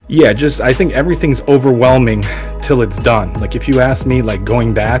Yeah, just I think everything's overwhelming till it's done. Like if you ask me, like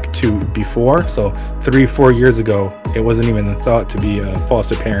going back to before, so 3, 4 years ago, it wasn't even a thought to be a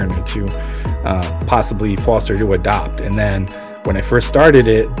foster parent or to possibly foster to adopt. And then when I first started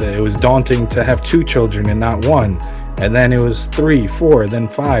it was daunting to have two children and not one. And then it was three, four, then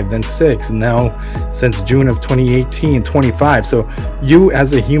five, then six, and now since June of 2018, 25. So you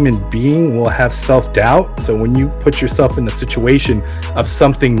as a human being will have self-doubt. So when you put yourself in the situation of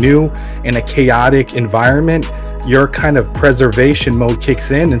something new in a chaotic environment, your kind of preservation mode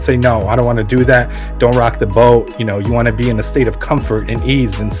kicks in and say, no, I don't want to do that. Don't rock the boat. You want to be in a state of comfort and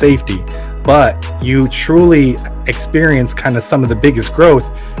ease and safety. But you truly experience kind of some of the biggest growth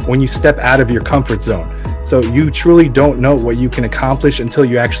when you step out of your comfort zone. So you truly don't know what you can accomplish until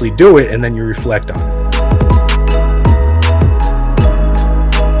you actually do it, and then you reflect on it.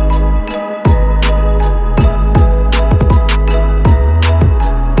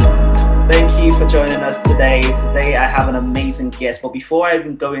 Thank you for joining us today. Today I have an amazing guest, but before I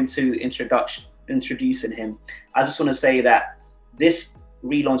even go into introducing him, I just want to say that this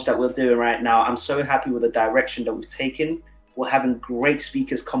relaunch that we're doing right now, I'm so happy with the direction that we've taken. We're having great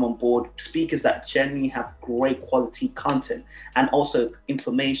speakers come on board, speakers that genuinely have great quality content and also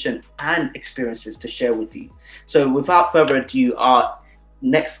information and experiences to share with you. So without further ado, our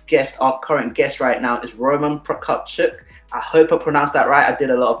next guest, our current guest right now is Roman Prokopchuk. I hope I pronounced that right. I did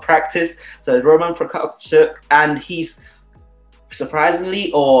a lot of practice. So Roman Prokopchuk, and he's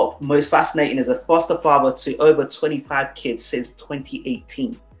surprisingly, or most fascinating, is a foster father to over 25 kids since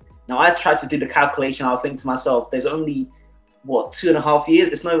 2018. Now I tried to do the calculation. I was thinking to myself, there's only 2.5 years?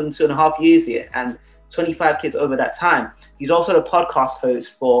 It's not even 2.5 years yet, and 25 kids over that time. He's also the podcast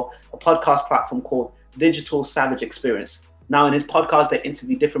host for a podcast platform called Digital Savage Experience. Now in his podcast, they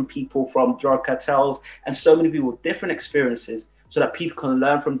interview different people from drug cartels and so many people with different experiences so that people can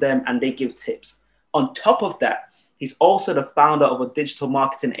learn from them and they give tips. On top of that, he's also the founder of a digital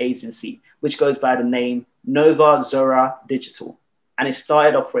marketing agency, which goes by the name Nova Zora Digital, and it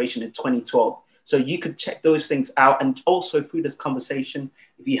started operation in 2012. So you could check those things out. And also through this conversation,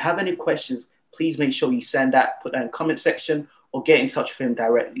 if you have any questions, please make sure you put that in the comment section or get in touch with him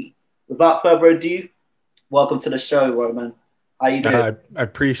directly. Without further ado, welcome to the show, Roman. How you doing? I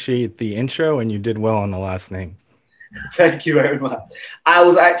appreciate the intro, and you did well on the last name. Thank you very much. I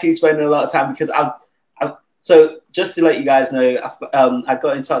was actually spending a lot of time because so just to let you guys know, I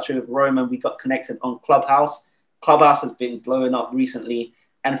got in touch with Roman. We got connected on Clubhouse. Clubhouse has been blowing up recently.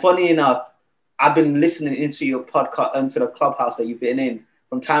 And funny enough, I've been listening into your podcast, into the Clubhouse that you've been in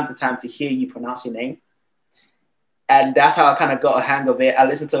from time to time to hear you pronounce your name. And that's how I kind of got a hang of it. I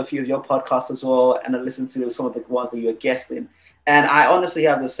listened to a few of your podcasts as well, and I listened to some of the ones that you were guesting. And I honestly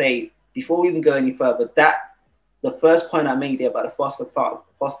have to say, before we even go any further, that the first point I made there about the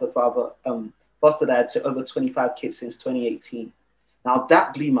foster dad to over 25 kids since 2018. Now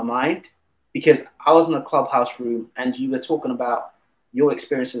that blew my mind because I was in a Clubhouse room and you were talking about your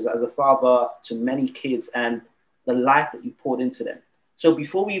experiences as a father to many kids and the life that you poured into them. So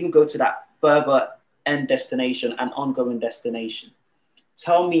before we even go to that further end destination and ongoing destination,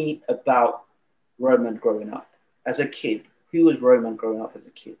 tell me about Roman growing up as a kid. Who was Roman growing up as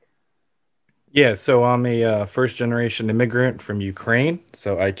a kid? Yeah, so I'm a first-generation immigrant from Ukraine.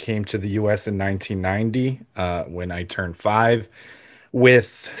 So I came to the U.S. in 1990 when I turned 5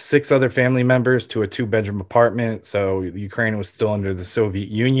 with 6 other family members to a 2-bedroom apartment. So Ukraine was still under the Soviet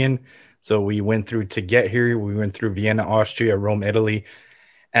Union. So we went through to get here. We went through Vienna, Austria, Rome, Italy,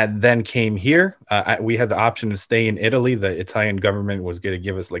 and then came here. We had the option to stay in Italy. The Italian government was going to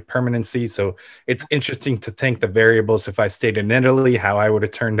give us like permanency. So it's interesting to think the variables if I stayed in Italy, how I would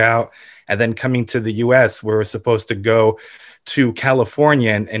have turned out. And then coming to the US, we were supposed to go to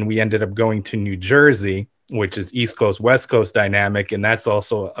California, and we ended up going to New Jersey, which is East Coast, West Coast dynamic. And that's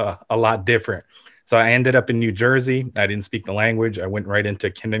also a lot different. So I ended up in New Jersey. I didn't speak the language. I went right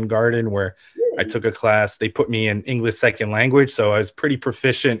into kindergarten where I took a class. They put me in English second language. So I was pretty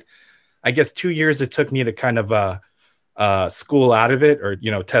proficient. I guess 2 years it took me to kind of school out of it or,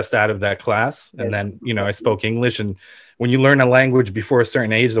 test out of that class. And then, I spoke English. And when you learn a language before a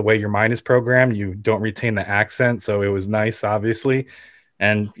certain age, the way your mind is programmed, you don't retain the accent. So it was nice, obviously.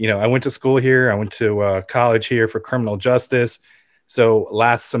 And, I went to school here. I went to college here for criminal justice. So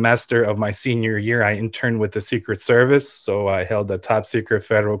last semester of my senior year, I interned with the Secret Service. So I held a top secret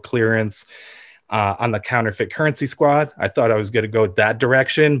federal clearance on the counterfeit currency squad. I thought I was going to go that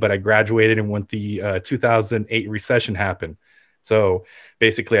direction, but I graduated and when the 2008 recession happened. So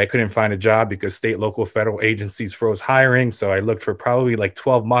basically I couldn't find a job because state, local, federal agencies froze hiring. So I looked for probably like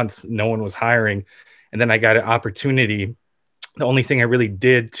 12 months. No one was hiring. And then I got an opportunity The only thing I really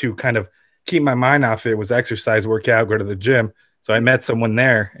did to kind of keep my mind off it was exercise, work out, go to the gym. So I met someone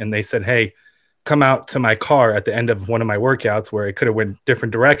there and they said, "Hey, come out to my car at the end of one of my workouts," where it could have went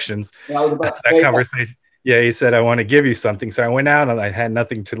different directions. Yeah, I was about to That say that. conversation. Yeah, he said, "I want to give you something." So I went out and I had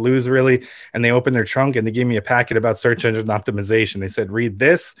nothing to lose really. And they opened their trunk and they gave me a packet about search engine optimization. They said, "Read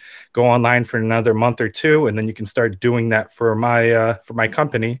this, go online for another month or two, and then you can start doing that for my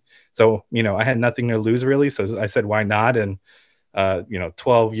company." So, I had nothing to lose really. So I said, why not? And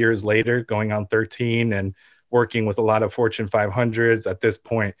 12 years later, going on 13 and working with a lot of Fortune 500s at this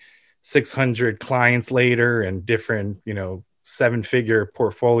point, 600 clients later and different, seven-figure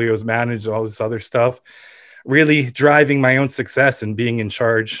portfolios managed, all this other stuff, really driving my own success and being in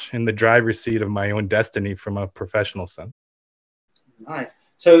charge in the driver's seat of my own destiny from a professional sense. Nice.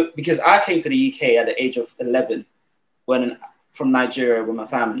 So, because I came to the UK at the age of 11 when from Nigeria with my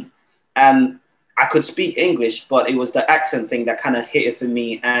family, and I could speak English, but it was the accent thing that kind of hit it for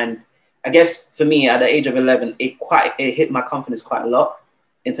me. And I guess for me, at the age of 11, it hit my confidence quite a lot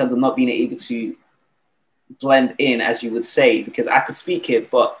in terms of not being able to blend in, as you would say, because I could speak it,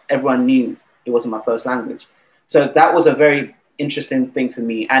 but everyone knew it wasn't my first language. So that was a very interesting thing for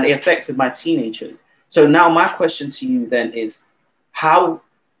me, and it affected my teenagehood. So now my question to you then is, how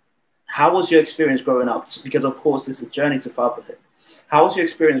how was your experience growing up? Because of course this is a journey to fatherhood. How was your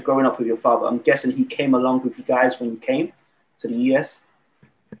experience growing up with your father? I'm guessing he came along with you guys when you came to the US.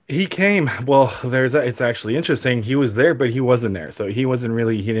 He came. Well, it's actually interesting. He was there, but he wasn't there. So he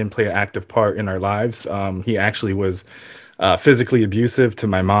didn't play an active part in our lives. He actually was physically abusive to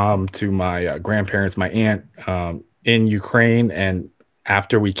my mom, to my grandparents, my aunt in Ukraine. And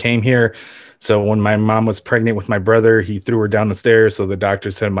after we came here, so when my mom was pregnant with my brother, he threw her down the stairs. So the doctor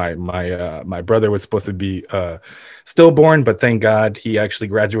said my brother was supposed to be stillborn, but thank God he actually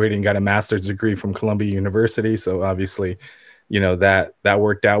graduated and got a master's degree from Columbia University. So obviously, that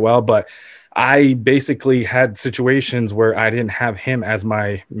worked out well. But I basically had situations where I didn't have him as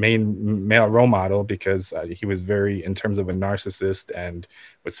my main male role model because he was very, in terms of a narcissist, and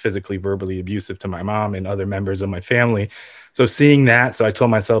was physically, verbally abusive to my mom and other members of my family. So seeing that, so I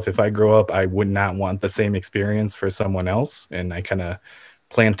told myself if I grow up, I would not want the same experience for someone else, and I kind of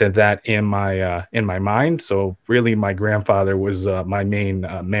planted that in my mind. So really, my grandfather was my main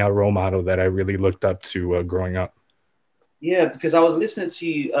male role model that I really looked up to growing up. Yeah, because I was listening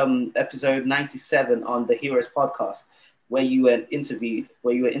to episode 97 on the Heroes podcast where you were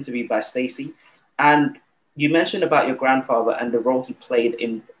interviewed by Stacey, and you mentioned about your grandfather and the role he played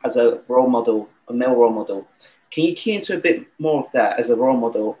in as a role model, a male role model. Can you key into a bit more of that as a role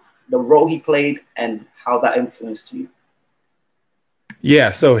model, the role he played and how that influenced you?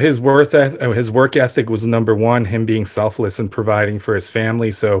 Yeah, so his work ethic was number one, him being selfless and providing for his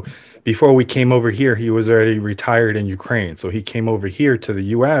family. So before we came over here, he was already retired in Ukraine. So he came over here to the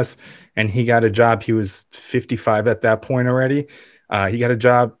US and he got a job. He was 55 at that point already. He got a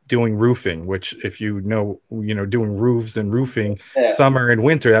job doing roofing, which if doing roofs and roofing Yeah. summer and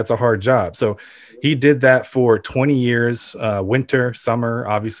winter, that's a hard job. So he did that for 20 years, winter, summer.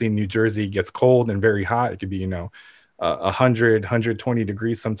 Obviously, in New Jersey, it gets cold and very hot. It could be, 100, 120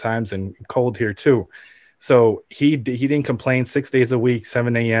 degrees sometimes, and cold here too. So he didn't complain, 6 days a week,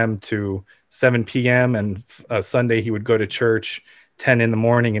 7 a.m. to 7 p.m. And Sunday he would go to church 10 in the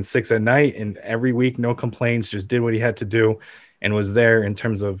morning and 6 at night. And every week, no complaints, just did what he had to do and was there in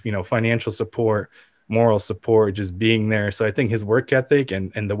terms of, financial support, moral support, just being there. So I think his work ethic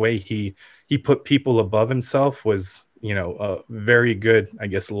and the way he put people above himself was, a very good, I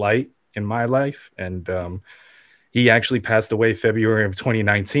guess, light in my life. And he actually passed away February of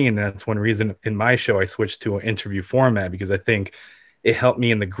 2019. And that's one reason in my show I switched to an interview format, because I think it helped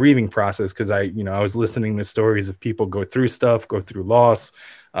me in the grieving process. Because I was listening to stories of people go through stuff, go through loss,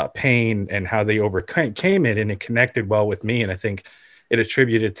 pain, and how they overcame it, and it connected well with me. And I think it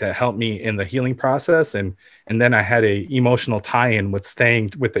attributed to help me in the healing process. And then I had a emotional tie-in with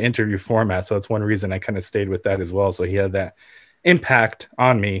staying with the interview format. So that's one reason I kind of stayed with that as well. So he had that impact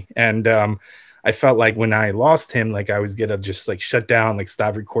on me. And I felt like when I lost him, like I was gonna just like shut down, like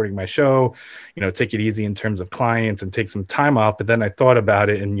stop recording my show, take it easy in terms of clients and take some time off. But then I thought about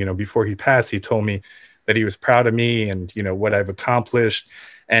it, and before he passed, he told me that he was proud of me and what I've accomplished,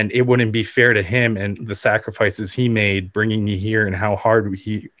 and it wouldn't be fair to him and the sacrifices he made bringing me here and how hard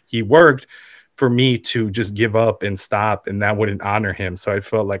he worked for me to just give up and stop, and that wouldn't honor him. So I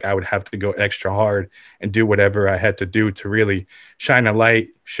felt like I would have to go extra hard and do whatever I had to do to really shine a light,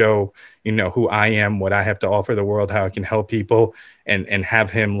 show who I am, what I have to offer the world, how I can help people, and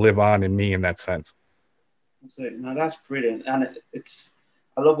have him live on in me in that sense. So, no, that's brilliant, and it's.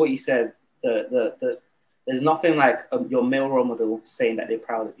 I love what you said. The There's nothing like your male role model saying that they're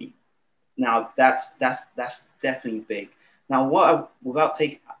proud of you. Now that's definitely big. Now, without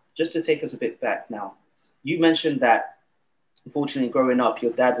take just to take us a bit back now, you mentioned that unfortunately growing up,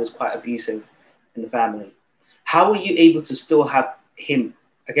 your dad was quite abusive in the family. How were you able to still have him?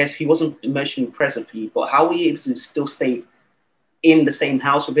 I guess he wasn't emotionally present for you, but how were you able to still stay in the same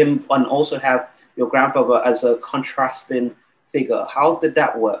house with him and also have your grandfather as a contrasting figure? How did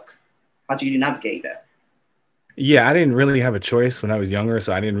that work? How did you navigate that? Yeah, I didn't really have a choice when I was younger,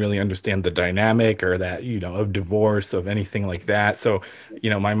 so I didn't really understand the dynamic or that, of divorce, of anything like that. So,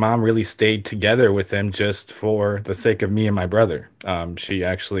 my mom really stayed together with him just for the sake of me and my brother. She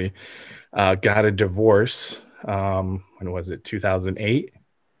actually got a divorce. When was it? 2008.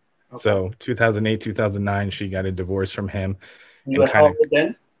 Okay. So 2008, 2009, she got a divorce from him You and were kind of, helped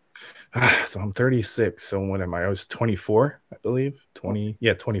then? so I'm 36. So when am I? I was 24, I believe. 20,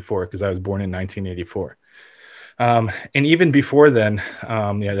 yeah, 24, because I was born in 1984. And even before then,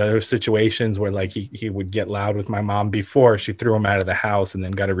 yeah, there were situations where like he would get loud with my mom before she threw him out of the house and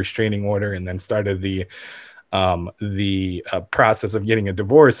then got a restraining order and then started the process of getting a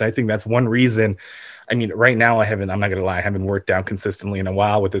divorce. And I think that's one reason. I mean, right now I'm not gonna lie, I haven't worked out consistently in a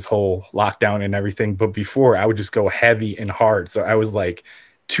while with this whole lockdown and everything. But before I would just go heavy and hard. So I was like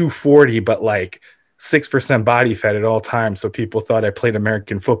 240, but like 6% body fat at all times. So people thought I played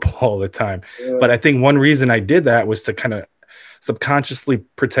American football all the time. Yeah. But I think one reason I did that was to kind of subconsciously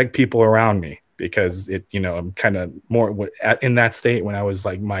protect people around me because I'm kind of more in that state when I was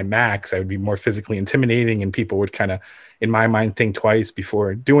like my max, I would be more physically intimidating and people would kind of, in my mind, think twice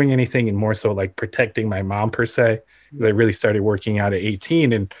before doing anything and more so like protecting my mom per se. Because I really started working out at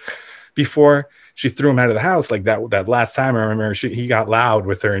 18 and before she threw him out of the house like that last time I remember he got loud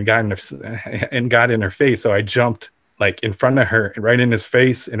with her and got in her face. So I jumped like in front of her and right in his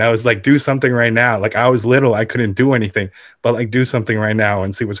face. And I was like, do something right now. Like I was little, I couldn't do anything, but like do something right now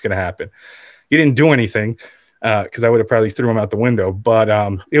and see what's going to happen. He didn't do anything because I would have probably threw him out the window. But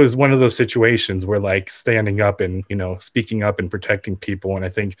it was one of those situations where like standing up and, speaking up and protecting people. And I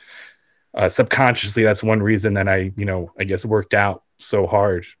think subconsciously, that's one reason that I guess worked out so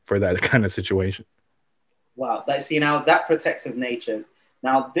hard for that kind of situation. Wow. See now that protective nature.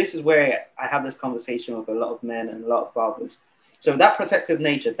 Now this is where I have this conversation with a lot of men and a lot of fathers. So that protective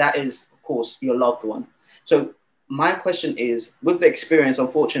nature, that is of course your loved one. So my question is, with the experience,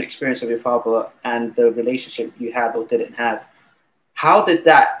 unfortunate experience of your father and the relationship you had or didn't have, how did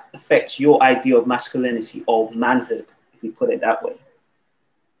that affect your idea of masculinity or manhood, if you put it that way?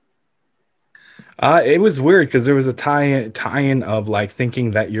 It was weird because there was a tie-in of like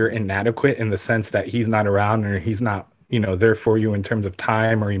thinking that you're inadequate in the sense that he's not around or he's not, there for you in terms of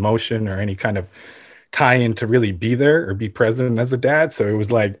time or emotion or any kind of tie-in to really be there or be present as a dad. So it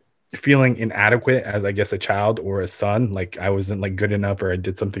was like feeling inadequate as I guess a child or a son, like I wasn't like good enough or I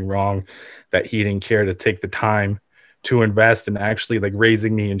did something wrong that he didn't care to take the time to invest in actually like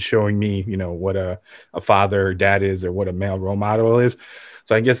raising me and showing me, what a father or dad is or what a male role model is.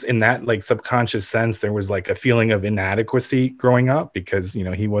 So I guess in that like subconscious sense, there was like a feeling of inadequacy growing up because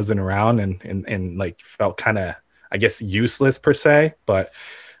he wasn't around and like felt kind of I guess useless per se. But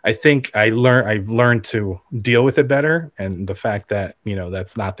I think I've learned to deal with it better, and the fact that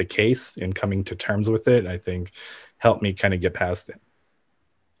that's not the case and coming to terms with it, I think helped me kind of get past it.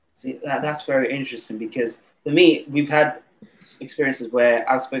 See, that's very interesting because for me, we've had experiences where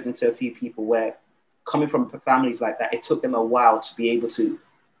I've spoken to a few people where coming from families like that, it took them a while to be able to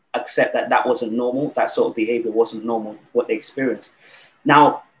accept that that wasn't normal, that sort of behavior wasn't normal, what they experienced.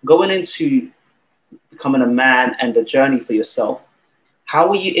 Now, going into becoming a man and the journey for yourself, how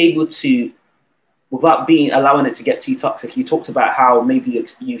were you able to, without being allowing it to get too toxic? You talked about how maybe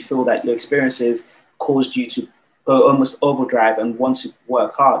you feel that your experiences caused you to go almost overdrive and want to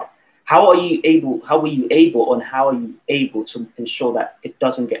work hard. How are you able? How were you able, and how are you able to ensure that it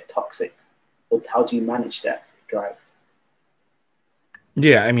doesn't get toxic? Or how do you manage that drive?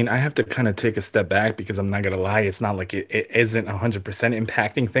 Yeah, I mean, I have to kind of take a step back because I'm not gonna lie, it's not like it isn't 100%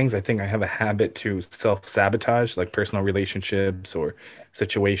 impacting things. I think I have a habit to self-sabotage, like personal relationships or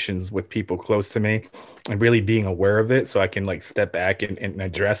situations with people close to me, and really being aware of it so I can like step back and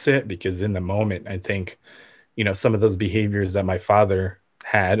address it. Because in the moment, I think, some of those behaviors that my father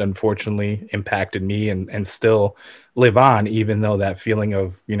had unfortunately impacted me and still live on, even though that feeling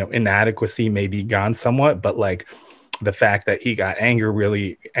of, inadequacy may be gone somewhat, but like the fact that he got angry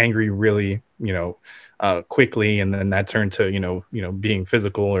really quickly, and then that turned to being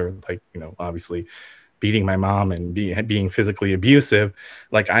physical or like obviously beating my mom and being physically abusive.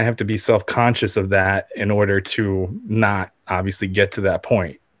 Like I have to be self-conscious of that in order to not obviously get to that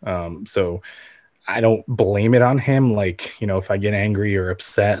point. So I don't blame it on him. Like, if I get angry or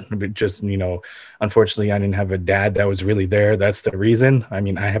upset, but just, unfortunately, I didn't have a dad that was really there. That's the reason. I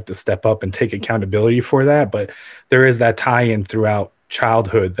mean, I have to step up and take accountability for that. But there is that tie in throughout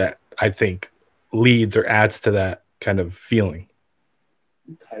childhood that I think leads or adds to that kind of feeling.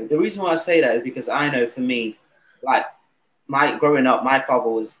 Okay. The reason why I say that is because I know for me, like my growing up, my father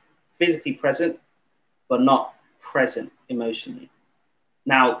was physically present, but not present emotionally.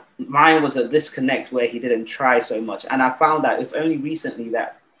 Now, mine was a disconnect where he didn't try so much. And I found that it's only recently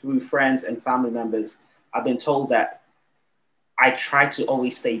that through friends and family members, I've been told that I try to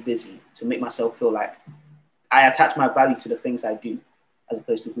always stay busy to make myself feel like I attach my value to the things I do as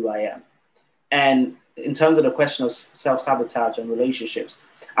opposed to who I am. And in terms of the question of self sabotage and relationships,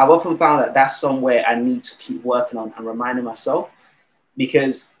 I've often found that that's somewhere I need to keep working on and reminding myself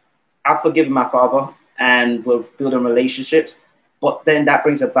because I've forgiven my father and we're building relationships. But then that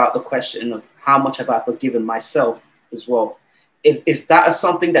brings about the question of how much have I forgiven myself as well? Is that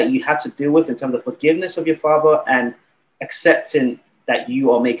something that you had to deal with in terms of forgiveness of your father and accepting that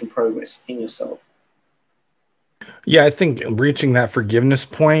you are making progress in yourself? Yeah, I think reaching that forgiveness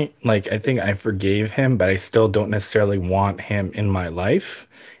point, like I think I forgave him, but I still don't necessarily want him in my life.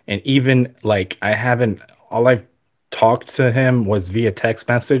 And even like I haven't, all I've talked to him was via text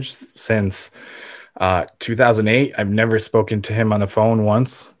message since 2008. I've never spoken to him on the phone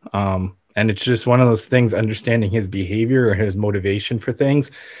once. And it's just one of those things, understanding his behavior or his motivation for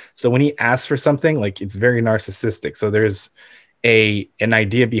things. So when he asks for something, like it's very narcissistic. So there's an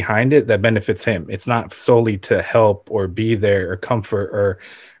idea behind it that benefits him. It's not solely to help or be there or comfort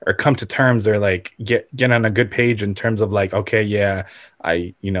or come to terms or like get on a good page in terms of like, okay, yeah,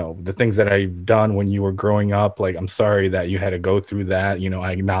 the things that I've done when you were growing up, like I'm sorry that you had to go through that.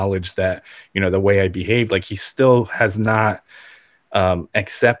 I acknowledge that, the way I behaved, like he still has not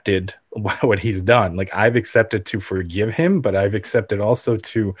accepted what he's done. Like I've accepted to forgive him, but I've accepted also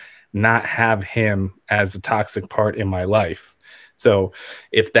to not have him as a toxic part in my life. So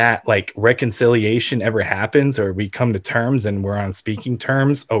if that like reconciliation ever happens or we come to terms and we're on speaking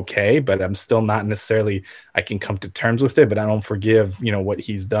terms, okay, but I'm still not necessarily, I can come to terms with it, but I don't forgive, what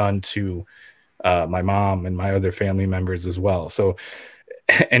he's done to my mom and my other family members as well. So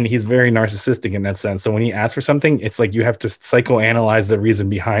and he's very narcissistic in that sense. So when he asks for something, it's like you have to psychoanalyze the reason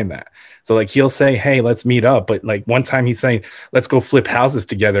behind that. So like he'll say, "Hey, let's meet up," but like one time he's saying, "Let's go flip houses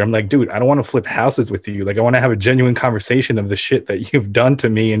together." I'm like, "Dude, I don't want to flip houses with you. Like I want to have a genuine conversation of the shit that you've done to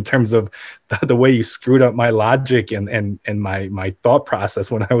me in terms of the way you screwed up my logic and my thought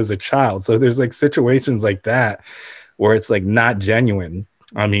process when I was a child." So there's like situations like that where it's like not genuine.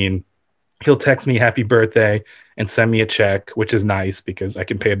 I mean, he'll text me happy birthday and send me a check, which is nice because I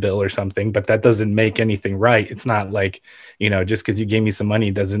can pay a bill or something, but that doesn't make anything right. It's not like, just because you gave me some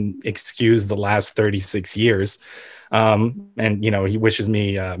money doesn't excuse the last 36 years. And, he wishes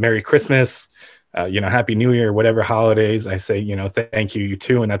me Merry Christmas, Happy New Year, whatever holidays. I say, thank you, you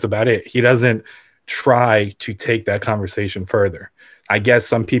too. And that's about it. He doesn't try to take that conversation further. I guess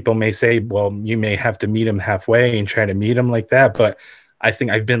some people may say, well, you may have to meet him halfway and try to meet him like that. But I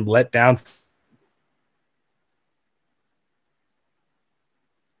think I've been let down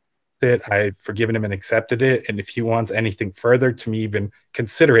it. I've forgiven him and accepted it. And if he wants anything further to me even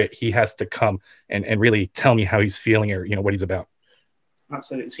consider it, he has to come and really tell me how he's feeling or, what he's about.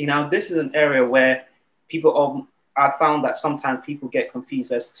 Absolutely. See, now this is an area where I found that sometimes people get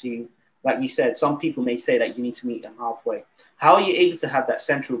confused as to, like you said, some people may say that you need to meet them halfway. How are you able to have that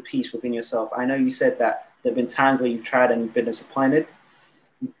central peace within yourself? I know you said that there have been times where you've tried and you've been disappointed.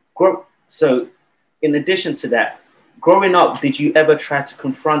 So, in addition to that, growing up, did you ever try to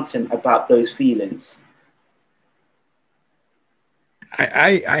confront him about those feelings?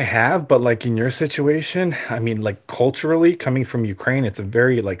 I have, but like in your situation, I mean, like culturally coming from Ukraine, it's a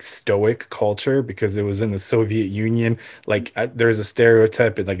very like stoic culture because it was in the Soviet Union. Like there's a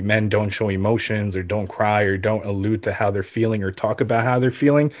stereotype that like men don't show emotions or don't cry or don't allude to how they're feeling or talk about how they're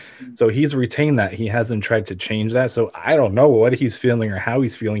feeling. So he's retained that. He hasn't tried to change that. So I don't know what he's feeling or how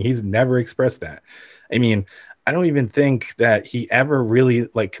he's feeling. He's never expressed that. I mean, I don't even think that he ever really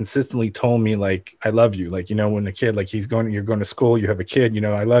like consistently told me like I love you. Like, when a kid like you're going to school, you have a kid,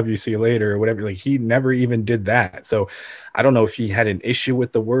 I love you, see you later or whatever. Like he never even did that. So I don't know if he had an issue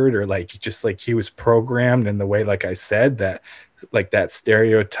with the word or like just like he was programmed in the way, like I said, that like that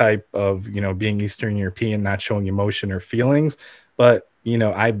stereotype of, being Eastern European, not showing emotion or feelings. But,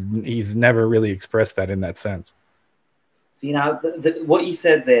 he's never really expressed that in that sense. So, what you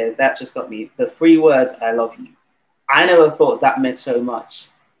said there, that just got me. The three words, I love you. I never thought that meant so much.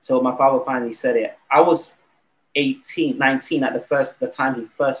 So my father finally said it. I was 18, 19 at the time he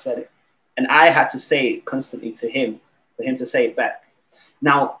first said it. And I had to say it constantly to him for him to say it back.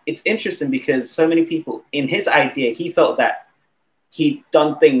 Now, it's interesting because so many people, in his idea, he felt that he'd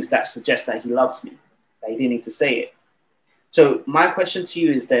done things that suggest that he loves me, that he didn't need to say it. So my question to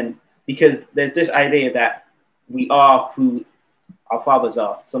you is then, because there's this idea that we are who our fathers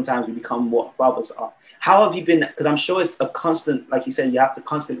are. Sometimes we become what fathers are. How have you been? Because I'm sure it's a constant, like you said, you have to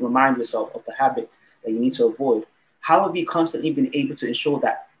constantly remind yourself of the habits that you need to avoid. How have you constantly been able to ensure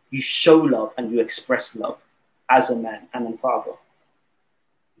that you show love and you express love as a man and a father?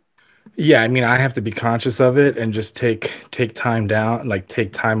 Yeah, I mean, I have to be conscious of it and just take time down, like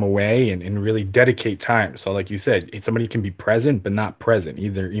take time away and really dedicate time. So like you said, somebody can be present but not present,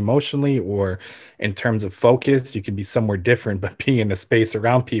 either emotionally or in terms of focus. You can be somewhere different but be in a space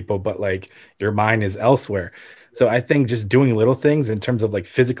around people, but like your mind is elsewhere. So I think just doing little things in terms of like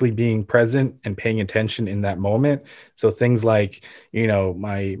physically being present and paying attention in that moment. So things like,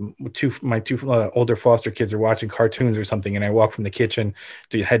 my two older foster kids are watching cartoons or something, and I walk from the kitchen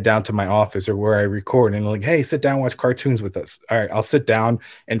to head down to my office or where I record, and like, hey, sit down, watch cartoons with us. All right, I'll sit down.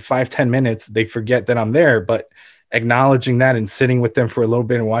 In 5-10 minutes, they forget that I'm there, but acknowledging that and sitting with them for a little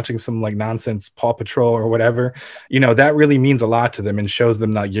bit and watching some like nonsense Paw Patrol or whatever, that really means a lot to them and shows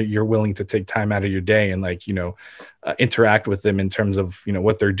them that you're willing to take time out of your day and like, interact with them in terms of,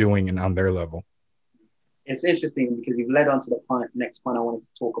 what they're doing and on their level. It's interesting because you've led on to the next point I wanted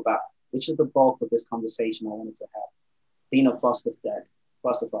to talk about, which is the bulk of this conversation I wanted to have. Being a foster dad,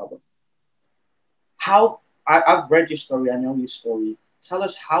 foster father. I've read your story, I know your story. Tell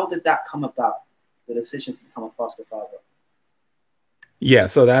us, how did that come about, the decision to become a foster father? Yeah,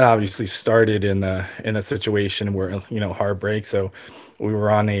 so that obviously started in a situation where heartbreak. So we were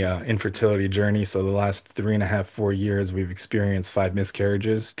on a infertility journey. So the last 3.5, 4 years, we've experienced 5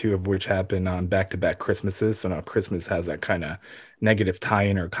 miscarriages, two of which happened on back-to-back Christmases. So now Christmas has that kind of negative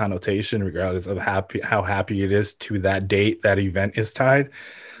tie-in or connotation, regardless of how happy it is to that date that event is tied.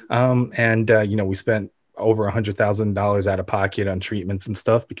 And we spent over $100,000 out of pocket on treatments and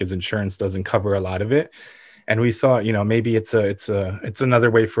stuff because insurance doesn't cover a lot of it. And we thought, maybe it's another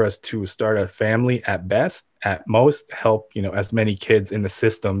way for us to start a family at best, at most, help, as many kids in the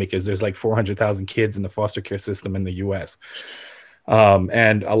system, because there's like 400,000 kids in the foster care system in the US.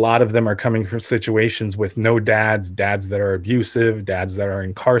 And a lot of them are coming from situations with no dads that are abusive, dads that are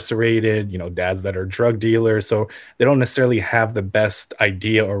incarcerated, dads that are drug dealers. So they don't necessarily have the best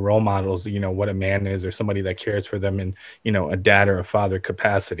idea or role models, what a man is or somebody that cares for them in, a dad or a father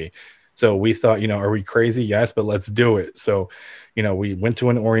capacity. So we thought, are we crazy? Yes, but let's do it. So, we went to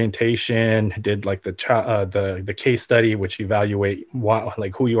an orientation, did like the case study, which evaluate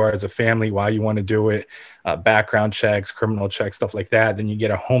like who you are as a family, why you want to do it, background checks, criminal checks, stuff like that. Then you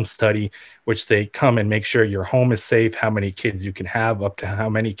get a home study, which they come and make sure your home is safe, how many kids you can have, up to how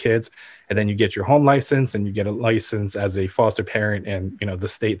many kids, and then you get your home license and you get a license as a foster parent and the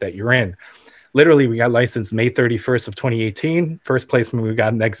state that you're in. Literally, we got licensed May 31st of 2018. First placement we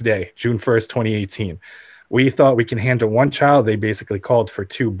got next day, June 1st, 2018. We thought we can handle one child. They basically called for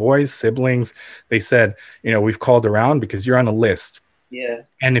two boys, siblings. They said, we've called around because you're on a list. Yeah.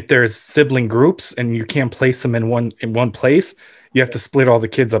 And if there's sibling groups and you can't place them in one place, you have to split all the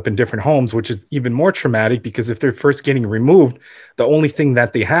kids up in different homes, which is even more traumatic because if they're first getting removed, the only thing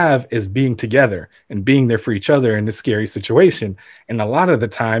that they have is being together and being there for each other in a scary situation. And a lot of the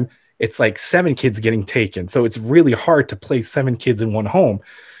time, it's like 7 kids getting taken. So it's really hard to place 7 kids in one home.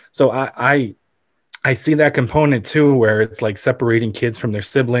 So I see that component too, where it's like separating kids from their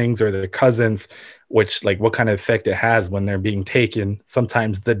siblings or their cousins, which like what kind of effect it has when they're being taken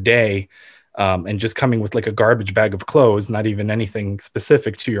sometimes the day, and just coming with like a garbage bag of clothes, not even anything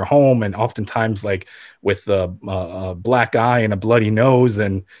specific to your home. And oftentimes like with a black eye and a bloody nose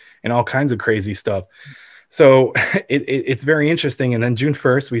and all kinds of crazy stuff. So it's very interesting. And then June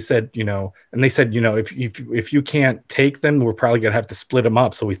 1st, we said, and they said, if you can't take them, we're probably going to have to split them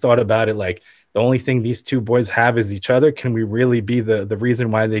up. So we thought about it like the only thing these two boys have is each other. Can we really be the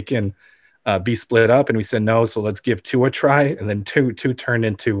reason why they can be split up? And we said, no. So let's give 2 a try. And then two turned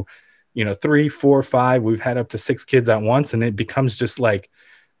into, 3, 4, 5. We've had up to 6 kids at once. And it becomes just like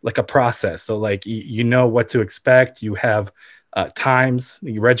a process. So like, you know what to expect. You have times,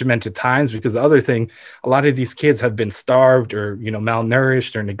 regimented times, because the other thing, a lot of these kids have been starved or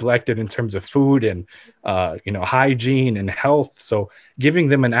malnourished or neglected in terms of food and hygiene and health. So giving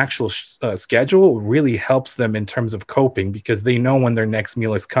them an actual schedule really helps them in terms of coping, because they know when their next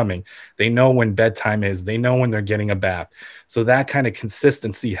meal is coming, they know when bedtime is, they know when they're getting a bath. So that kind of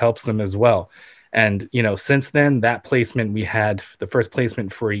consistency helps them as well. And since then, that placement, we had the first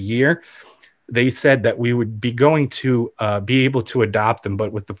placement for a year. they said that we would be going to be able to adopt them,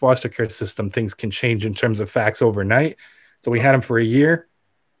 but with the foster care system, things can change in terms of facts overnight. So we had them for a year.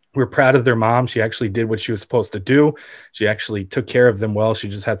 We're proud of their mom. She actually did what she was supposed to do. She actually took care of them well. She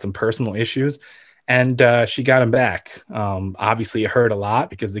just had some personal issues, and she got them back. Obviously, it hurt a lot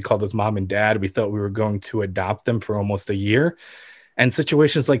because they called us mom and dad. We thought we were going to adopt them for almost a year, and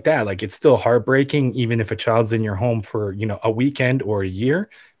situations like that, like it's still heartbreaking, even if a child's in your home for a weekend or a year,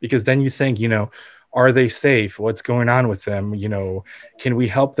 because then you think, are they safe? What's going on with them? Can we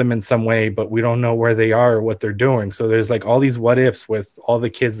help them in some way? But we don't know where they are or what they're doing. So there's like all these what ifs with all the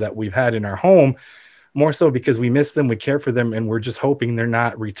kids that we've had in our home, more so because we miss them, we care for them, and we're just hoping they're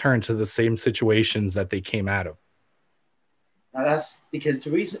not returned to the same situations that they came out of. Now that's because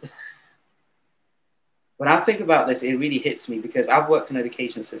the reason when I think about this, it really hits me because I've worked in an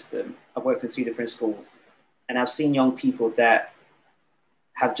education system. I've worked in two different schools, and I've seen young people that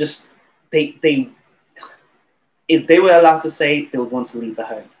have just they if they were allowed to say, they would want to leave the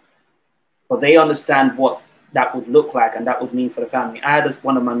home, but they understand what that would look like and that would mean for the family. I had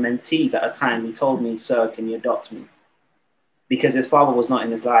one of my mentees at a time. He told me, "Sir, can you adopt me?" Because his father was not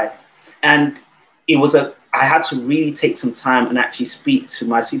in his life, and I had to really take some time and actually speak to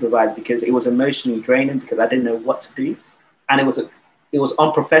my supervisor because it was emotionally draining because I didn't know what to do, and it was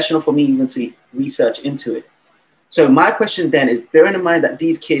unprofessional for me even to research into it. So my question then is, bearing in mind that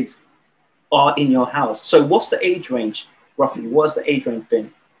these kids are in your house, so what's the age range roughly? What's the age range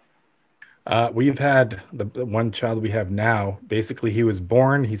been? We've had the one child we have now. Basically, he was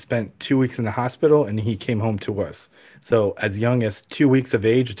born, he spent 2 weeks in the hospital, and he came home to us. So, as young as 2 weeks of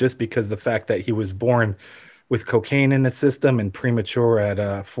age, just because the fact that he was born with cocaine in his system and premature at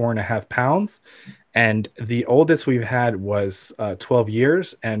 4.5 pounds. And the oldest we've had was 12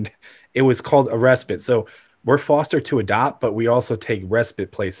 years, and it was called a respite. So, we're foster to adopt, but we also take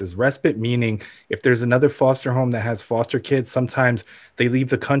respite places. Respite meaning if there's another foster home that has foster kids, sometimes they leave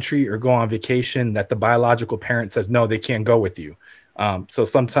the country or go on vacation that the biological parent says, no, they can't go with you. So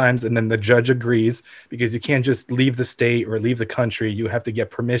sometimes, and then the judge agrees because you can't just leave the state or leave the country. You have to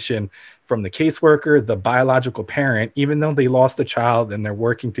get permission from the caseworker, the biological parent, even though they lost the child and they're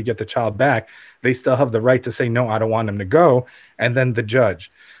working to get the child back, they still have the right to say, no, I don't want them to go. And then the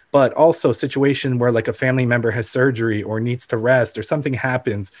judge. But also situation where like a family member has surgery or needs to rest or something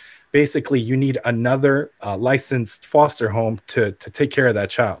happens, basically you need another licensed foster home to take care of that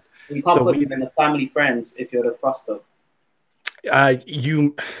child. You can't So put them in the family friends if you're the foster.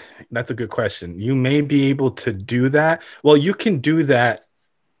 you that's a good question. You may be able to do that. Well, you can do that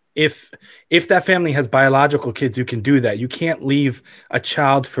if that family has biological kids. You can do that. You can't leave a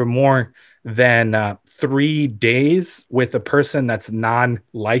child for more than 3 days with a person that's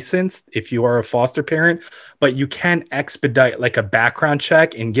non-licensed if you are a foster parent, but you can expedite like a background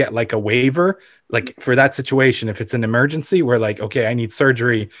check and get like a waiver like for that situation. If it's an emergency where like, okay, I need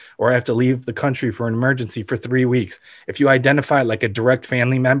surgery or I have to leave the country for an emergency for 3 weeks, if you identify like a direct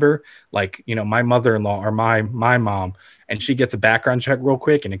family member, like my mother-in-law or my mom, and she gets a background check real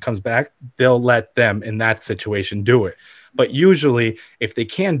quick and it comes back, they'll let them in that situation do it. But usually, if they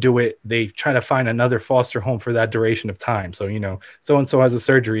can do it, they try to find another foster home for that duration of time. So, so and so has a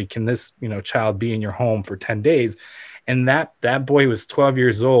surgery. Can this, child be in your home for 10 days? And that boy was 12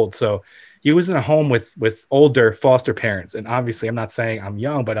 years old. So he was in a home with older foster parents. And obviously, I'm not saying I'm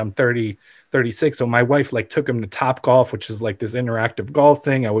young, but I'm 36. So my wife like took him to Top Golf, which is like this interactive golf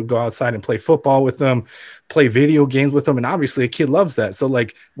thing. I would go outside and play football with them, play video games with them. And obviously a kid loves that. So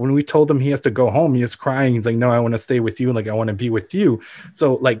like when we told him he has to go home, he was crying. He's like, no, I want to stay with you. Like, I want to be with you.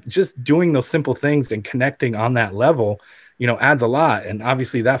 So like just doing those simple things and connecting on that level, adds a lot. And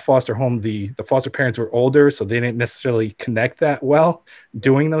obviously that foster home, the foster parents were older, so they didn't necessarily connect that well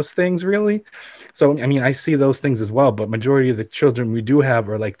doing those things really. So, I mean, I see those things as well, but majority of the children we do have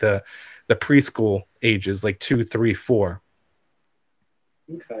are like the preschool ages, like 2, 3, 4.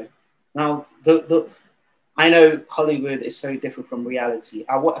 Okay. Now, I know Hollywood is so different from reality.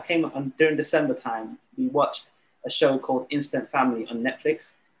 I came on during December time. We watched a show called Instant Family on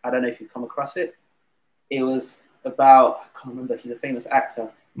Netflix. I don't know if you've come across it. It was about, I can't remember. He's a famous actor.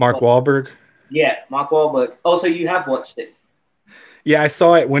 Mark Wahlberg. Yeah, Mark Wahlberg. Also, you have watched it. Yeah, I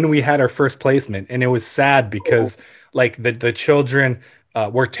saw it when we had our first placement, and it was sad because like the children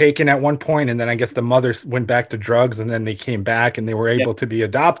were taken at one point, and then I guess the mothers went back to drugs, and then they came back and they were able to be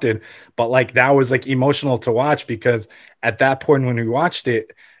adopted. But like that was like emotional to watch because at that point when we watched it,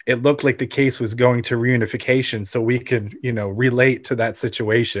 it looked like the case was going to reunification, so we could, relate to that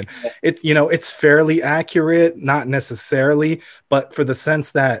situation. It's fairly accurate, not necessarily, but for the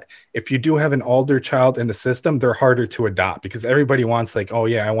sense that if you do have an older child in the system, they're harder to adopt because everybody wants, like, oh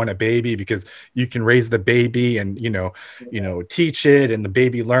yeah, I want a baby because you can raise the baby and teach it, and the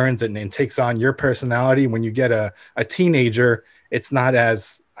baby learns and takes on your personality. When you get a teenager, it's not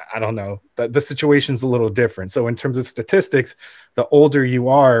as, I don't know, the situation's a little different. So in terms of statistics, the older you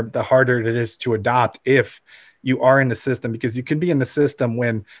are, the harder it is to adopt if you are in the system, because you can be in the system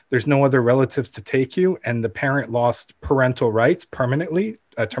when there's no other relatives to take you and the parent lost parental rights permanently,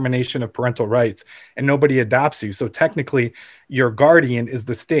 a termination of parental rights, and nobody adopts you. So technically your guardian is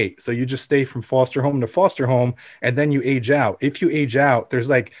the state. So you just stay from foster home to foster home, and then you age out. If you age out, there's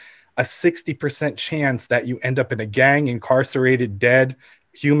like a 60% chance that you end up in a gang, incarcerated, dead,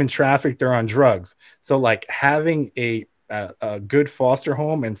 human trafficked, or on drugs. So like having a good foster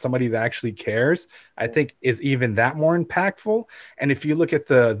home and somebody that actually cares, I think, is even that more impactful. And if you look at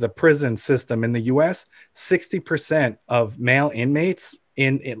the prison system in the US, 60% of male inmates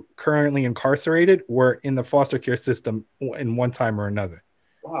in currently incarcerated were in the foster care system in one time or another.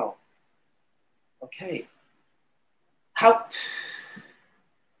 Wow. Okay. How?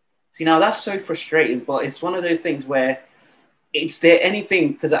 See, now that's so frustrating, but it's one of those things where, is there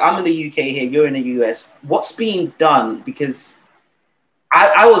anything, because I'm in the UK here, you're in the US, what's being done? Because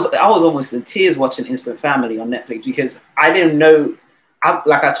I was almost in tears watching Instant Family on Netflix because I didn't know,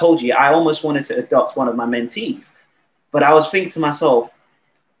 like I told you, I almost wanted to adopt one of my mentees, but I was thinking to myself,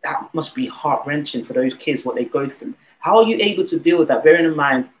 that must be heart-wrenching for those kids, what they go through. How are you able to deal with that? Bearing in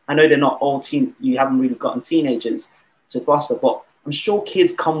mind, I know they're not all you haven't really gotten teenagers to foster, but I'm sure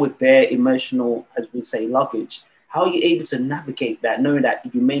kids come with their emotional, as we say, luggage. How are you able to navigate that, knowing that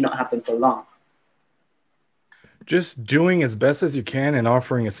you may not have them for long? Just doing as best as you can and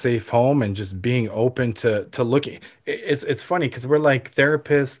offering a safe home and just being open to looking. It's funny because we're like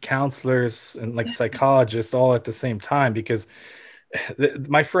therapists, counselors, and like psychologists all at the same time, because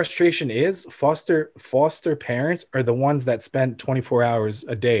my frustration is foster parents are the ones that spend 24 hours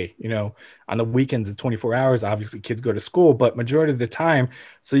a day. On the weekends it's 24 hours. Obviously kids go to school, but majority of the time,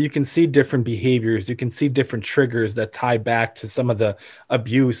 so you can see different behaviors, you can see different triggers that tie back to some of the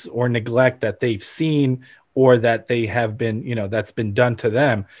abuse or neglect that they've seen, or that they have been, that's been done to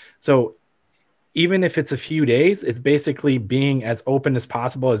them. So even if it's a few days, it's basically being as open as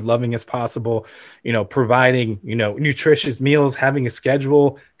possible, as loving as possible, providing, nutritious meals, having a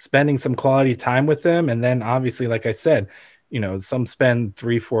schedule, spending some quality time with them. And then obviously, like I said, some spend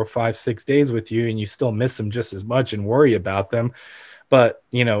 3, 4, 5, 6 days with you and you still miss them just as much and worry about them. But,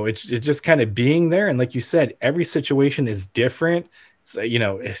 it's just kind of being there. And like you said, every situation is different. So,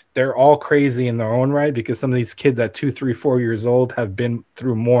 they're all crazy in their own right, because some of these kids at 2, 3, 4 years old have been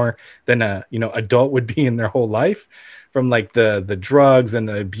through more than a, adult would be in their whole life, from like the drugs and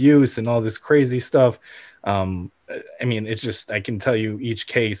the abuse and all this crazy stuff. I mean, it's just, I can tell you each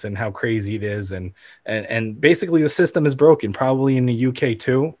case and how crazy it is. And basically the system is broken, probably in the UK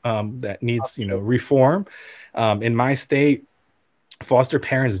too, that needs, reform. In my state, foster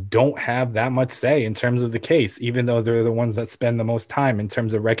parents don't have that much say in terms of the case, even though they're the ones that spend the most time in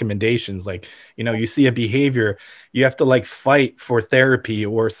terms of recommendations. Like, you see a behavior, you have to like fight for therapy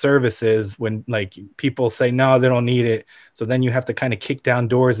or services when like people say, no, they don't need it. So then you have to kind of kick down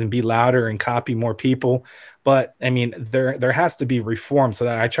doors and be louder and copy more people. But I mean, there has to be reform. So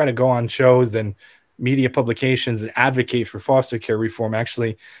that I try to go on shows and media publications and advocate for foster care reform.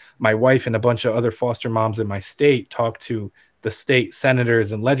 Actually, my wife and a bunch of other foster moms in my state talked to the state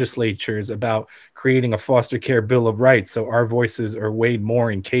senators and legislatures about creating a foster care bill of rights, so our voices are weighed more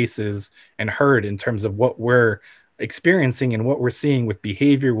in cases and heard in terms of what we're experiencing and what we're seeing with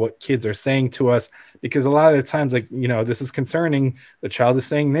behavior, what kids are saying to us. Because a lot of the times, like, this is concerning, the child is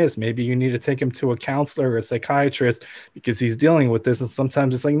saying this, maybe you need to take him to a counselor or a psychiatrist because he's dealing with this. And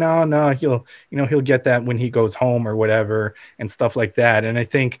sometimes it's like, no, he'll get that when he goes home or whatever, and stuff like that. And I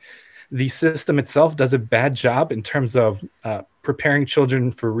think the system itself does a bad job in terms of preparing children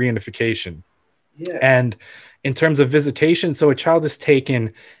for reunification. Yeah. And in terms of visitation, so a child is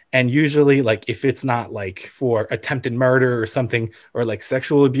taken, and usually, like, if it's not like for attempted murder or something, or like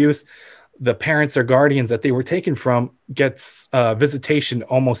sexual abuse, the parents or guardians that they were taken from gets visitation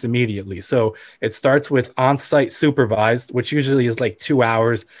almost immediately. So it starts with on-site supervised, which usually is like 2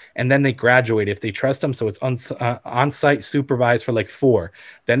 hours, and then they graduate if they trust them. So it's on-site supervised for like 4.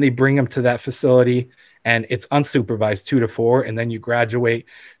 Then they bring them to that facility, and it's unsupervised 2 to 4, and then you graduate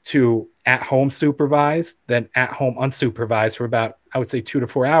to at-home supervised, then at-home unsupervised for about, I would say, 2 to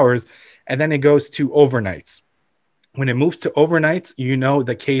 4 hours, and then it goes to overnights. When it moves to overnights, you know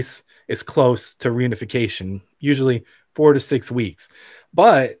the case is close to reunification, usually 4 to 6 weeks.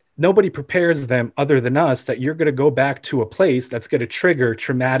 But nobody prepares them other than us that you're going to go back to a place that's going to trigger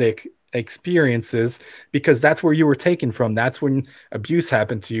traumatic experiences because that's where you were taken from. That's when abuse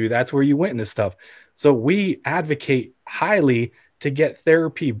happened to you. That's where you witnessed stuff. So we advocate highly to get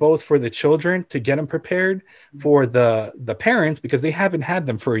therapy both for the children to get them prepared, for the parents because they haven't had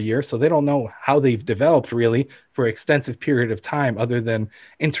them for a year, so they don't know how they've developed really for an extensive period of time other than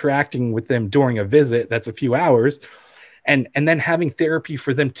interacting with them during a visit that's a few hours, and then having therapy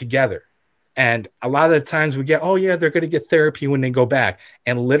for them together. And a lot of the times we get, oh yeah, they're going to get therapy when they go back,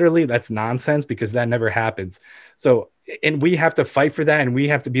 and literally that's nonsense because that never happens. So and we have to fight for that, and we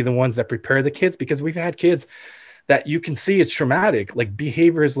have to be the ones that prepare the kids because we've had kids that you can see it's traumatic, like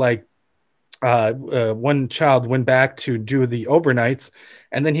behaviors like one child went back to do the overnights,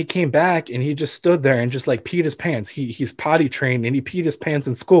 and then he came back and he just stood there and just like peed his pants. He's potty trained and he peed his pants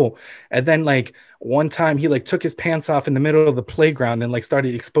in school. And then like one time he like took his pants off in the middle of the playground and like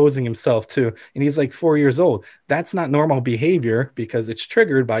started exposing himself to, and he's like 4 years old. That's not normal behavior because it's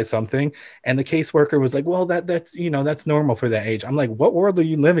triggered by something. And the caseworker was like, well, that's that's normal for that age. I'm like, what world are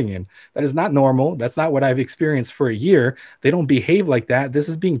you living in? That is not normal. That's not what I've experienced for a year. They don't behave like that. This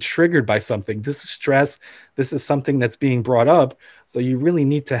is being triggered by something. This is stress. This is something that's being brought up. So you really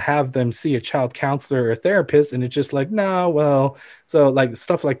need to have them see a child counselor or a therapist. And it's just like, no, well, so like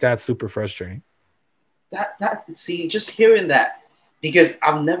stuff like that's super frustrating. That see, just hearing that, because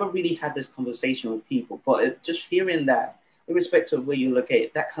I've never really had this conversation with people, but just hearing that, irrespective of where you look at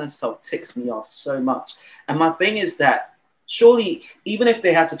it, that kind of stuff ticks me off so much. And my thing is that surely, even if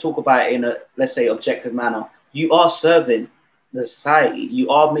they had to talk about it in a, let's say, objective manner, you are serving the society, you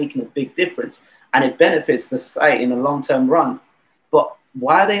are making a big difference, and it benefits the society in the long-term run. But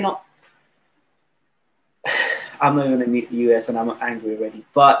why are they not? I'm not even in the US and I'm angry already.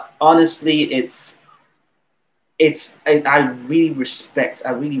 But honestly, I really respect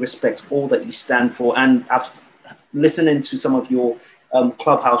all that you stand for, and I've listening to some of your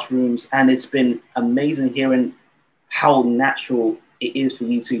clubhouse rooms, and it's been amazing hearing how natural it is for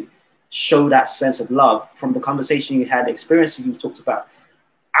you to show that sense of love from the conversation you had, experiences you talked about.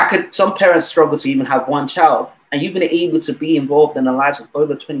 Some parents struggle to even have one child, and you've been able to be involved in the lives of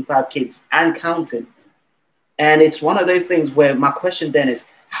over 25 kids and counting. And it's one of those things where my question then is,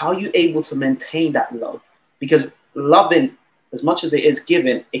 how are you able to maintain that love? Because loving, as much as it is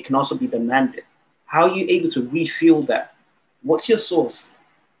given, it can also be demanded. How are you able to refuel that? What's your source?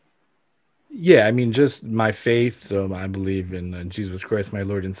 Yeah, I mean, just my faith. So I believe in Jesus Christ, my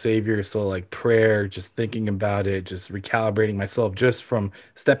Lord and Savior. So, like prayer, just thinking about it, just recalibrating myself, just from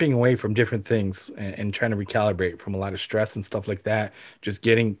stepping away from different things and trying to recalibrate from a lot of stress and stuff like that. Just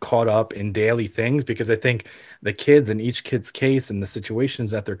getting caught up in daily things because I think the kids and each kid's case and the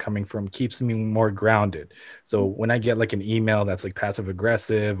situations that they're coming from keeps me more grounded. So, when I get like an email that's like passive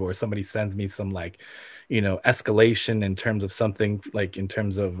aggressive or somebody sends me some like escalation in terms of something like in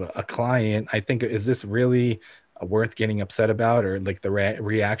terms of a client, I think, is this really worth getting upset about, or like the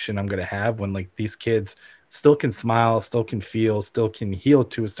reaction I'm going to have when like these kids still can smile, still can feel, still can heal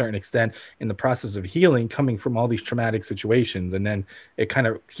to a certain extent in the process of healing coming from all these traumatic situations. And then it kind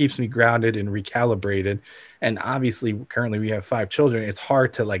of keeps me grounded and recalibrated. And obviously currently we have 5 children. It's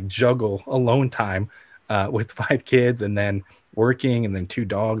hard to like juggle alone time with 5 kids and then working and then 2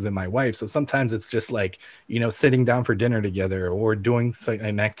 dogs and my wife. So sometimes it's just like, sitting down for dinner together or doing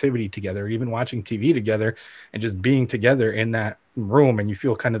an activity together, or even watching TV together and just being together in that room. And you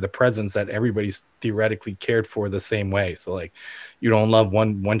feel kind of the presence that everybody's theoretically cared for the same way. So like, you don't love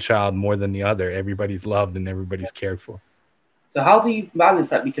one child more than the other. Everybody's loved and everybody's cared for. So how do you balance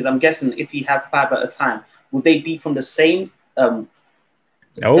that? Because I'm guessing if you have 5 at a time, would they be from the same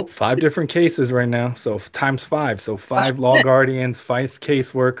Nope, 5 different cases right now. So times five. So 5 law guardians, 5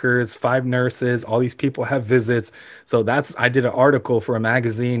 caseworkers, 5 nurses. All these people have visits. So I did an article for a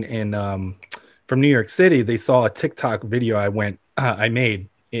magazine in from New York City. They saw a TikTok video I made.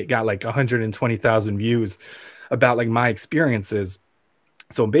 It got like 120,000 views about like my experiences.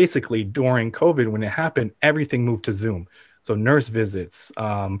 So basically during COVID, when it happened, everything moved to Zoom. So nurse visits,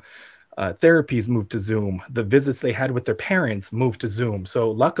 therapies moved to Zoom. The visits they had with their parents moved to Zoom.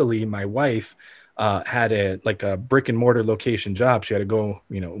 So luckily, my wife had a brick and mortar location job. She had to go,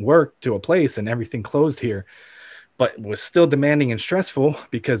 work to a place, and everything closed here, but was still demanding and stressful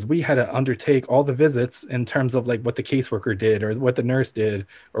because we had to undertake all the visits in terms of like what the caseworker did or what the nurse did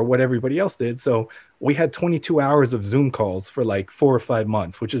or what everybody else did. So we had 22 hours of Zoom calls for like 4 or 5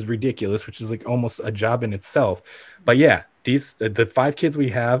 months, which is ridiculous, which is like almost a job in itself. But yeah, the 5 kids we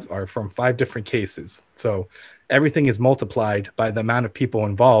have are from 5 different cases. So everything is multiplied by the amount of people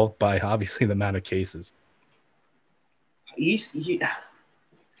involved by obviously the amount of cases. You,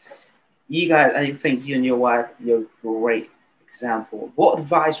 you guys, I think you and your wife, you're a great example. What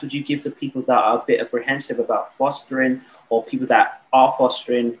advice would you give to people that are a bit apprehensive about fostering, or people that are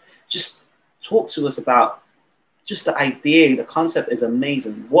fostering? Just talk to us about just the idea, the concept is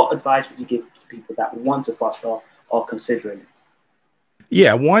amazing. What advice would you give to people that want to foster or considering it?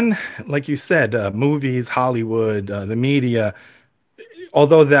 Yeah, one, like you said, movies, Hollywood, the media,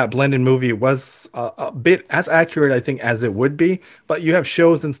 although that blended movie was a bit as accurate, I think, as it would be, but you have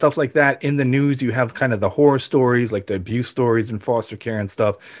shows and stuff like that in the news. You have kind of the horror stories, like the abuse stories in foster care and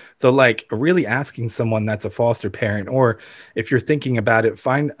stuff. So, like, really asking someone that's a foster parent, or if you're thinking about it,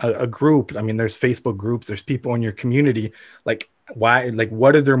 find a group. I mean, there's Facebook groups, there's people in your community. Like, why, like,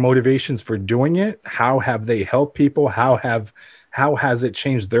 what are their motivations for doing it? How have they helped people? How has it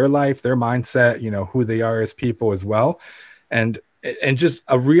changed their life, their mindset, who they are as people as well? And just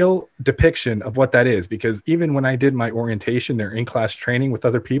a real depiction of what that is, because even when I did my orientation or in class training with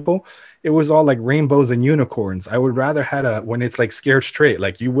other people, it was all like rainbows and unicorns. I would rather had a when it's like scared straight,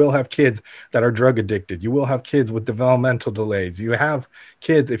 like you will have kids that are drug addicted, you will have kids with developmental delays, you have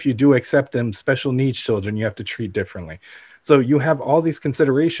kids, if you do accept them, special needs children, you have to treat differently. So you have all these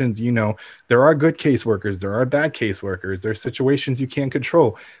considerations. There are good caseworkers, there are bad caseworkers, there are situations you can't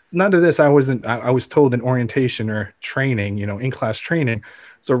control. None of this I was told in orientation or training, in class training.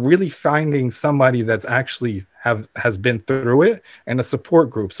 So really finding somebody that's actually has been through it, and a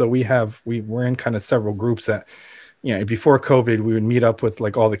support group. So we're in kind of several groups that, before COVID, we would meet up with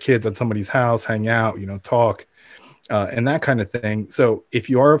like all the kids at somebody's house, hang out, talk, and that kind of thing. So if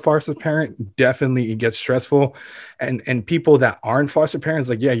you are a foster parent, definitely it gets stressful, and people that aren't foster parents,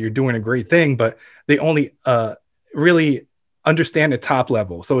 like, yeah, you're doing a great thing, but they only really understand at top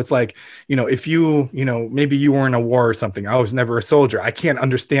level. So it's like, if maybe you were in a war or something. I was never a soldier. I can't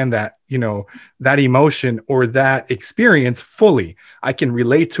understand that, that emotion or that experience fully. I can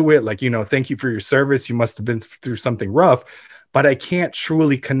relate to it. Like, thank you for your service. You must have been through something rough, but I can't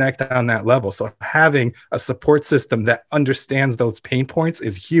truly connect on that level. So having a support system that understands those pain points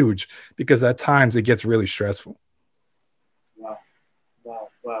is huge, because at times it gets really stressful. Wow, wow.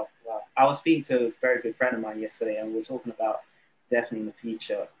 I was speaking to a very good friend of mine yesterday, and we were talking about definitely in the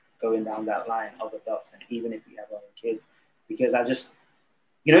future going down that line of adopting, even if we have our own kids. Because I just,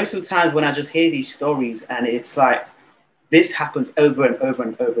 sometimes when I just hear these stories, and it's like this happens over and over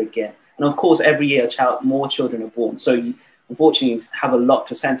and over again. And of course, every year, more children are born. So you, unfortunately, have a lot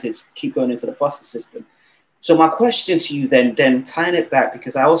percentage keep going into the foster system. So my question to you then tying it back,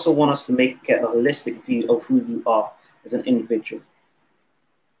 because I also want us to get a holistic view of who you are as an individual.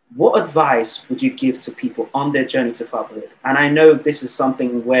 What advice would you give to people on their journey to fatherhood? And I know this is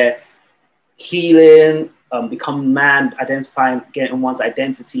something where healing, becoming man, identifying, getting one's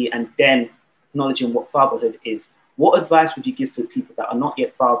identity, and then acknowledging what fatherhood is. What advice would you give to people that are not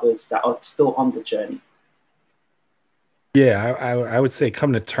yet fathers, that are still on the journey? Yeah, I would say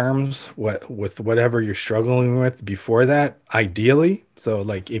come to terms with whatever you're struggling with before that, ideally. So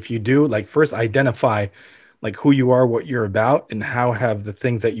like if you do, like, first identify like who you are, what you're about, and how have the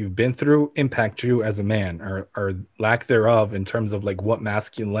things that you've been through impact you as a man, or lack thereof, in terms of like what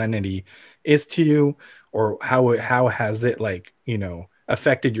masculinity is to you, or how has it, like,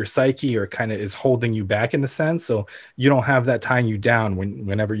 affected your psyche, or kind of is holding you back in a sense. So you don't have that tying you down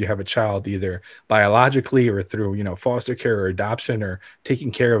whenever you have a child, either biologically or through, foster care or adoption, or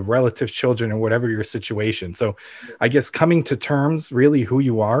taking care of relatives, children, or whatever your situation. So I guess coming to terms really who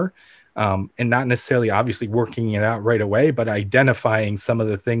you are, and not necessarily obviously working it out right away, but identifying some of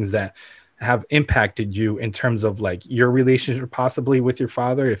the things that have impacted you in terms of like your relationship possibly with your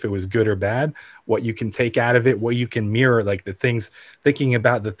father, if it was good or bad, what you can take out of it, what you can mirror, like the things, thinking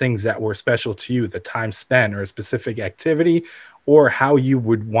about the things that were special to you, the time spent or a specific activity, or how you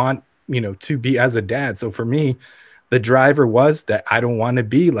would want, to be as a dad. So for me, the driver was that I don't want to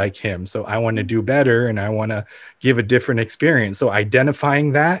be like him. So I want to do better, and I want to give a different experience. So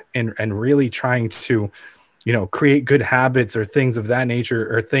identifying that, and really trying to, create good habits or things of that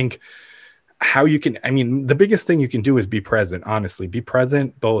nature, or think how you can, I mean, the biggest thing you can do is be present. Honestly, be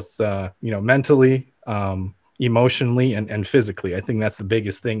present, both mentally, emotionally, and physically. I think that's the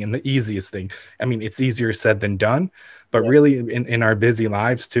biggest thing and the easiest thing. I mean, it's easier said than done, but Yeah. really in our busy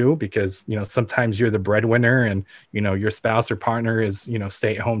lives too, because sometimes you're the breadwinner, and your spouse or partner is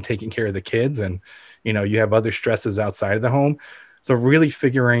stay at home taking care of the kids, and you have other stresses outside of the home. So really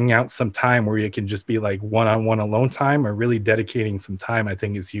figuring out some time where you can just be like one-on-one alone time, or really dedicating some time, I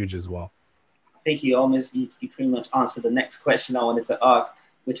think is huge as well. I think you pretty much answered the next question I wanted to ask,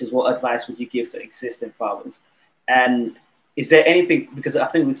 which is what advice would you give to existing fathers? And is there anything, because I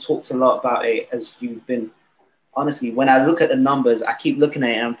think we've talked a lot about it as you've been, honestly, when I look at the numbers, I keep looking at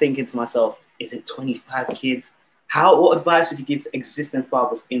it and I'm thinking to myself, is it 25 kids? What advice would you give to existing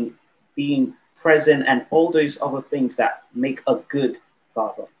fathers in being present and all those other things that make a good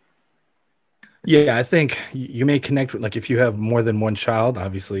father? Yeah, I think you may connect with, like, if you have more than one child,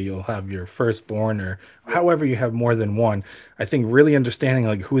 obviously you'll have your firstborn, or Yeah, however you have more than one. I think really understanding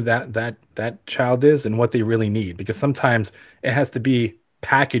like who that child is and what they really need, because sometimes it has to be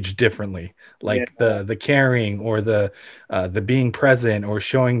packaged differently, yeah, like the caring, or the being present, or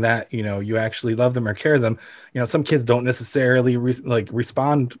showing that you actually love them or care them. Some kids don't necessarily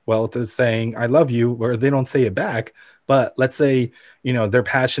respond well to saying I love you, or they don't say it back. But let's say they're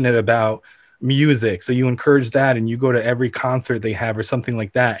passionate about music, so you encourage that and you go to every concert they have or something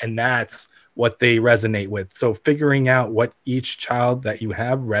like that, and that's what they resonate with. So figuring out what each child that you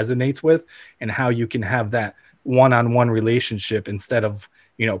have resonates with, and how you can have that one-on-one relationship, instead of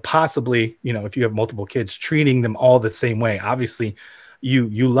possibly, if you have multiple kids, treating them all the same way. Obviously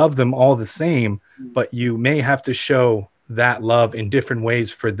you love them all the same, but you may have to show that love in different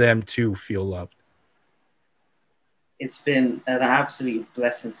ways for them to feel loved. it's been an absolute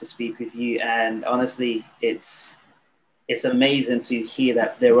blessing to speak with you. And honestly, it's amazing to hear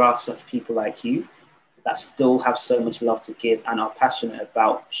that there are such people like you that still have so much love to give and are passionate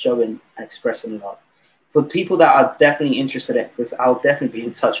about showing and expressing love. For people that are definitely interested in this, I'll definitely be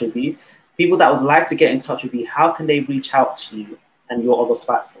in touch with you. People that would like to get in touch with you, how can they reach out to you and your other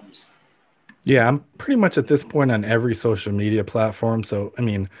platforms? Yeah, I'm pretty much at this point on every social media platform. So, I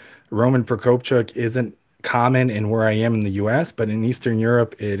mean, Roman Prokopchuk isn't common in where I am in the US, but in Eastern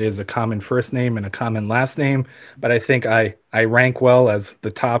Europe, it is a common first name and a common last name. But I think I rank well as the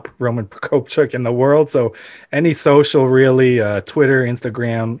top Roman Prokopchuk in the world. So, any social, really, Twitter,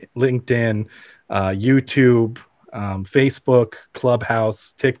 Instagram, LinkedIn, YouTube, Facebook,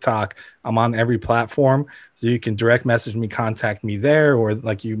 Clubhouse, TikTok. I'm on every platform. So you can direct message me, contact me there, or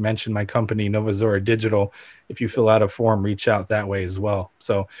like you mentioned, my company, Novazora Digital. If you fill out a form, reach out that way as well.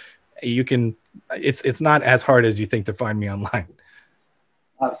 So you can, it's not as hard as you think to find me online.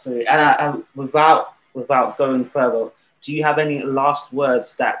 Absolutely. And without going further, do you have any last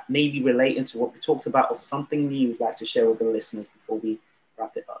words that may be relating to what we talked about, or something new you'd like to share with the listeners before we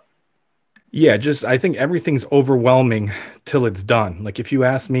wrap it up? Yeah, just I think everything's overwhelming till it's done. Like if you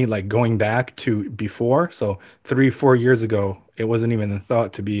ask me, like going back to before, so 3, 4 years ago, it wasn't even a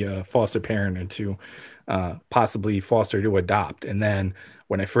thought to be a foster parent, and to possibly foster to adopt. And then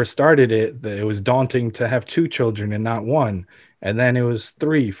when I first started it, it was daunting to have two children and not one. And then it was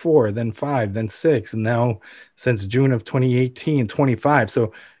three, four, then five, then six. And now since June of 2018, 25.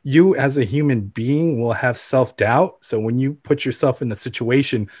 So you as a human being will have self-doubt. So when you put yourself in a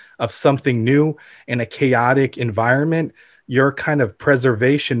situation of something new in a chaotic environment, your kind of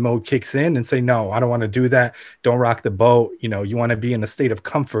preservation mode kicks in and say, no, I don't want to do that. Don't rock the boat. You want to be in a state of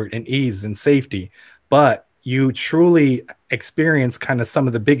comfort and ease and safety. But you truly experience kind of some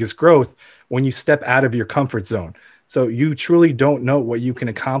of the biggest growth when you step out of your comfort zone. So you truly don't know what you can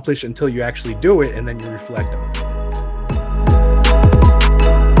accomplish until you actually do it, and then you reflect on it.